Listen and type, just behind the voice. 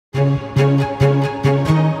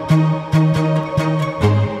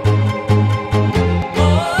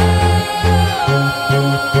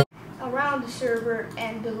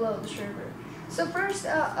the server. So first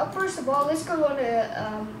of all, let's go on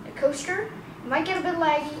a coaster. It might get a bit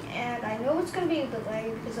laggy, and I know it's gonna be a bit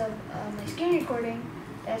laggy because of my screen recording.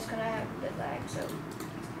 That's gonna have a bit lag. So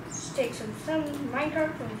let's take some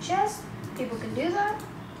minecart from the chest. People can do that.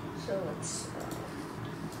 So let's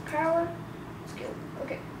power. Let's go.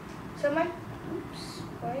 Okay. So oops.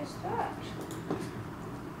 Why is that?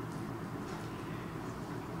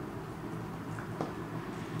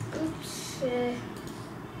 Oops.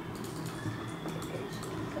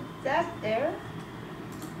 Put that there.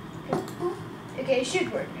 Okay, it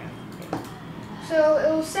should work now. Okay. So it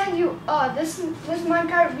will send you. This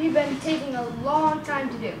minecart we've been taking a long time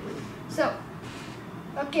to do. So,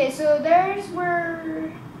 okay, so there's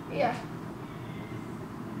where, yeah.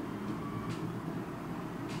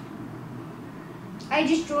 I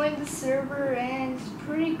just joined the server and it's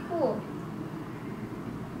pretty cool.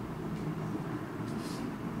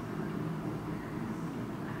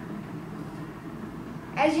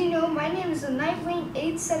 As you know, my name is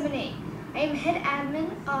Nightwing878. I am head admin.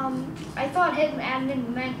 I thought head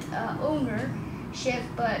admin meant ownership,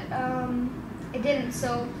 but it didn't.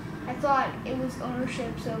 So I thought it was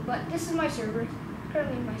ownership. But this is my server.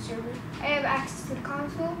 Currently my server. I have access to the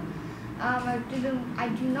console. I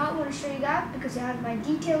do not want to show you that because it has my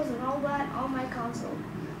details and all that on my console.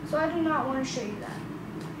 So I do not want to show you that.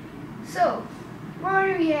 So, what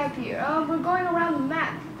do we have here? We're going around the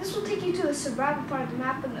map. This will take you to the survival part of the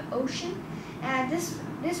map in the ocean. And this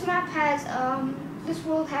map has, this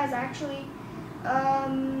world has actually,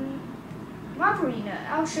 MobArena.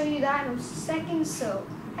 I'll show you that in a second. So,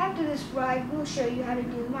 after this ride, we'll show you how to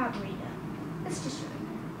do MobArena. Let's just show you.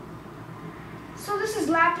 So this is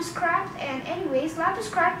LapisCraft, and anyways,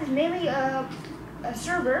 LapisCraft is mainly a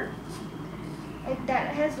server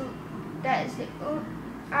that is the.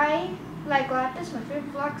 I like Lapis. My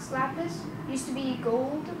favorite block is Lapis. Used to be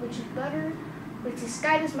gold, which is butter, which is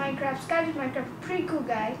Skydoes Minecraft. Skydoes Minecraft, pretty cool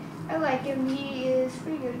guy. I like him. He is a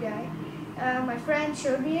pretty good guy. My friend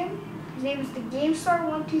showed me him. His name is the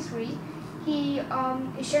GameStar123. He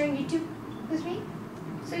is sharing YouTube with me.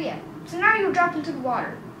 So yeah. So now you'll drop into the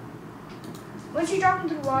water. Once you drop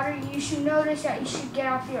into the water, you should notice that you should get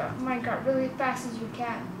off your minecart really fast as you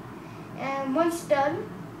can. And once done,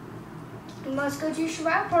 you must go to your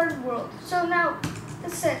survival part of the world. So now,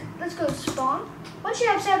 let's go to spawn. Once you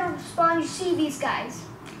have set up spawn, you see these guys.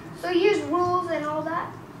 So here's rules and all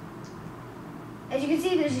that. As you can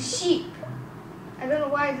see, there's a sheep. I don't know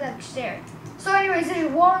why that's there. So anyways, there's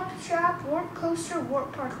warp trap, warp coaster,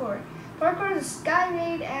 warp parkour. Parkour is a sky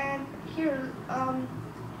raid, and here,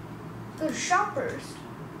 go to shop first.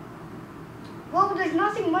 Well, there's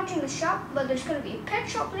nothing much in the shop, but there's going to be a pet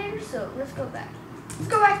shop later, so let's go back. Let's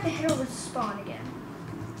go back to head over to spawn again.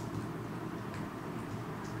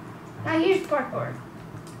 Now here's parkour.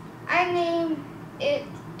 I name it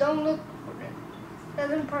Don't Look for It.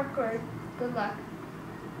 Doesn't parkour. Good luck.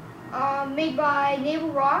 Made by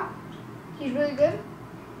Naval Rock. He's really good.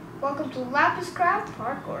 Welcome to LapisCraft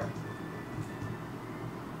Parkour.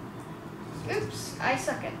 Oops, I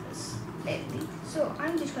suck at this. So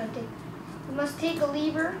I'm just going to you must take a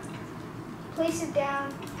lever, place it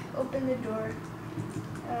down, open the door.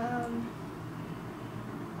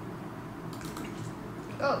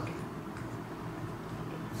 Okay.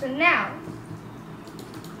 So now,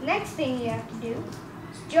 next thing you have to do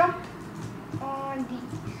is jump on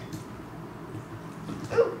these.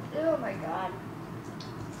 Ooh, oh my god.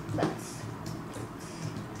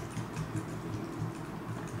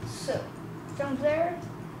 So, jump there.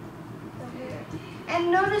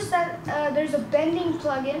 And notice that there's a bending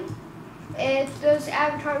plugin. If those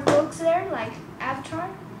avatar folks there, like Avatar,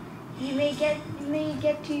 you may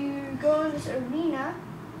get to go in this arena,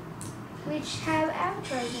 which have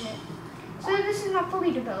avatars in it. So this is not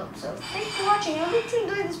fully developed. So thanks for watching. I hope you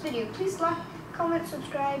enjoyed this video. Please like, comment,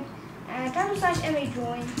 subscribe, and /MA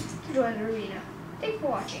join to join the arena. Thanks for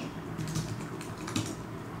watching.